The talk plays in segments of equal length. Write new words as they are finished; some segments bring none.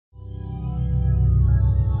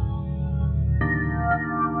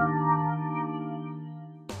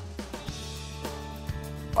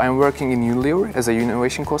I'm working in Unilever as a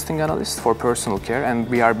innovation costing analyst for personal care, and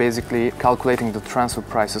we are basically calculating the transfer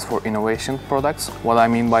prices for innovation products. What I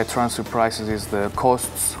mean by transfer prices is the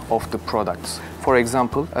costs of the products. For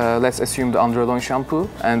example, let's assume the Androlon shampoo,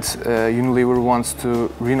 and Unilever wants to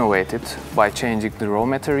renovate it by changing the raw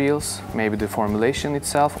materials, maybe the formulation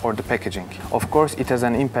itself or the packaging. Of course, it has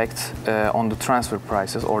an impact on the transfer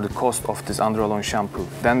prices or the cost of this Androlon shampoo.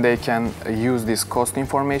 Then they can use this cost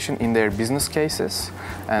information in their business cases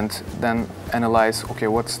and then analyze, okay,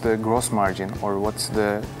 what's the gross margin or what's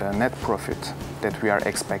the net profit that we are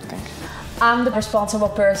expecting. I'm the responsible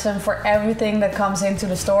person for everything that comes into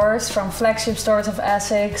the stores, from flagship stores of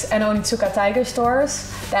Essex and Onitsuka Tiger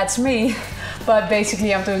stores. That's me. But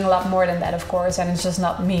basically I'm doing a lot more than that, of course, and it's just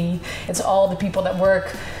not me. It's all the people that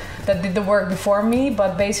did the work before me,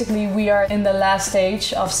 but basically we are in the last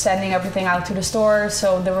stage of sending everything out to the stores,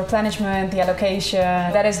 so the replenishment, the allocation,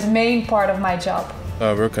 that is the main part of my job.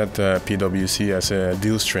 I work at PwC as a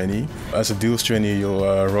deals trainee. As a deals trainee, you'll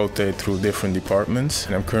rotate through different departments.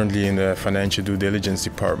 And I'm currently in the financial due diligence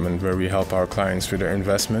department, where we help our clients with their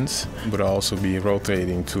investments, but I'll also be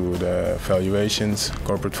rotating to the valuations,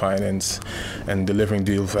 corporate finance, and delivering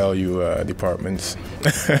deal value departments.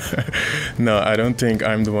 No, I don't think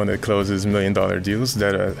I'm the one that closes million-dollar deals.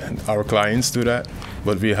 That our clients do that,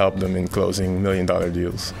 but we help them in closing million-dollar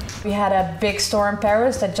deals. We had a big store in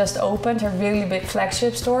Paris that just opened, a really big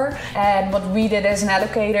flagship store. And what we did as an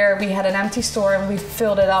allocator, we had an empty store and we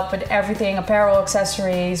filled it up with everything, apparel,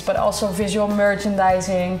 accessories, but also visual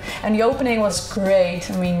merchandising. And the opening was great.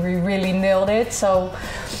 I mean, we really nailed it. So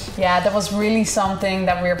yeah, that was really something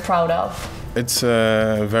that we're proud of. It's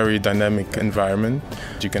a very dynamic environment.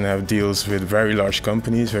 You can have deals with very large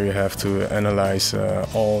companies where you have to analyze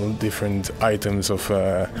all different items of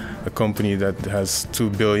a company that has 2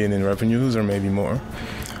 billion in revenues or maybe more.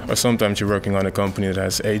 Or sometimes you're working on a company that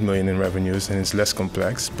has 8 million in revenues and it's less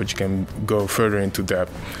complex, but you can go further into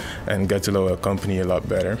depth and get to know a company a lot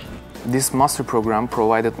better. This master program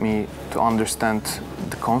provided me to understand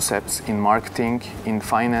the concepts in marketing, in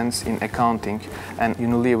finance, in accounting, and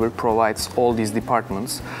Unilever provides all these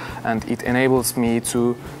departments, and it enables me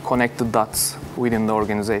to connect the dots within the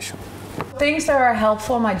organization. Things that are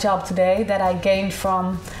helpful in my job today that I gained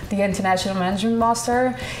from the International Management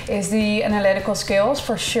Master is the analytical skills,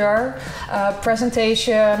 for sure,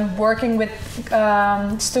 presentation, working with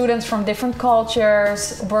students from different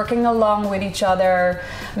cultures, working along with each other,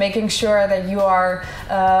 making sure that you are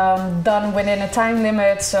done within a time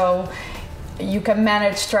limit so you can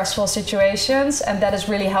manage stressful situations, and that is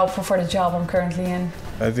really helpful for the job I'm currently in.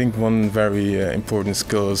 I think one very important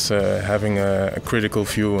skill is having a critical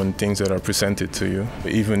view on things that are presented to you.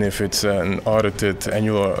 Even if it's an audited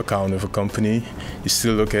annual account of a company, you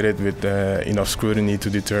still look at it with enough scrutiny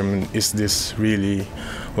to determine, is this really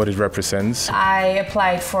what it represents? I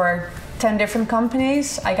applied for 10 different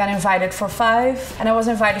companies. I got invited for 5, and I was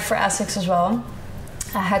invited for Essex as well.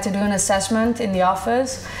 I had to do an assessment in the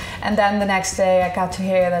office, and then the next day I got to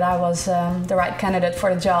hear that I was the right candidate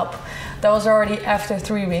for the job. That was already after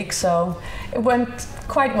 3 weeks, so it went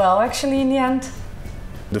quite well actually in the end.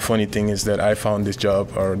 The funny thing is that I found this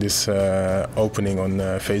job or this opening on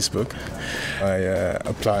Facebook. I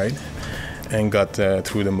applied and got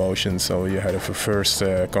through the motions. So you had a first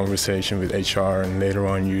conversation with HR, and later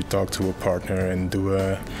on you talk to a partner and do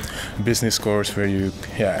a business course where you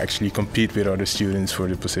actually compete with other students for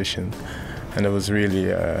the position. And it was really,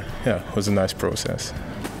 it was a nice process.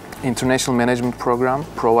 International Management Program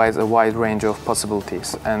provides a wide range of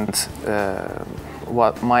possibilities, and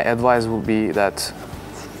what my advice would be that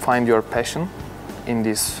find your passion in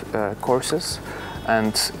these courses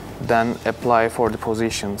and then apply for the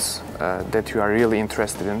positions that you are really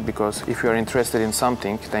interested in, because if you are interested in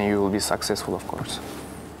something, then you will be successful, of course.